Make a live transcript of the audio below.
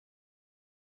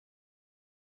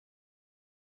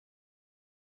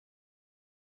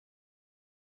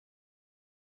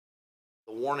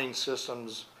warning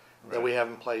systems that Right. we have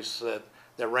in place that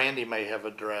Randy may have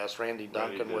addressed, Randy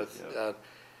Duncan did, with,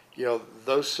 yeah.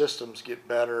 those systems get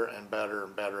better and better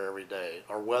and better every day.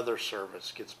 Our weather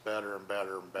service gets better and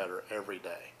better and better every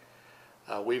day.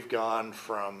 We've gone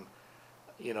from,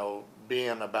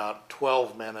 being about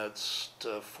 12 minutes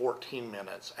to 14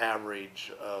 minutes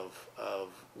average of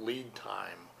lead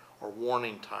time or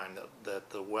warning time that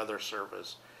the weather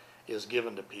service is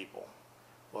given to people.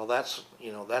 Well,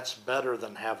 that's better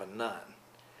than having none.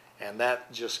 And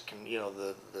that just can,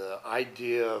 the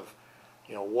idea of,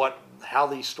 how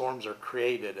these storms are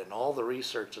created and all the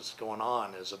research that's going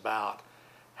on is about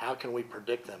how can we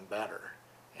predict them better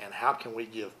and how can we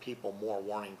give people more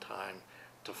warning time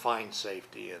to find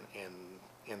safety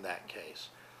in that case.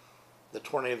 The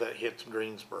tornado that hit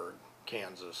Greensburg,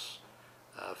 Kansas,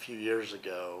 a few years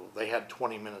ago, they had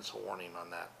 20 minutes of warning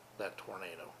on that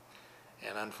tornado.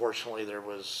 And unfortunately, there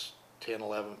was 10,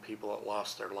 11 people that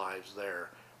lost their lives there,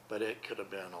 but it could have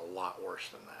been a lot worse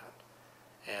than that.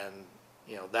 And,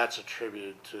 that's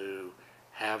attributed to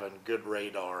having good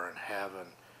radar and having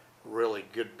really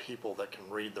good people that can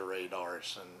read the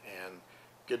radars and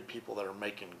good people that are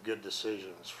making good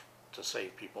decisions to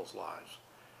save people's lives.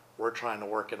 We're trying to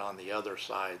work it on the other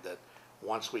side that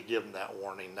once we give them that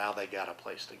warning, now they got a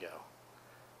place to go.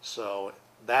 So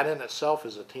that in itself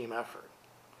is a team effort.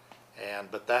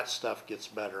 But that stuff gets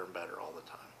better and better all the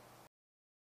time.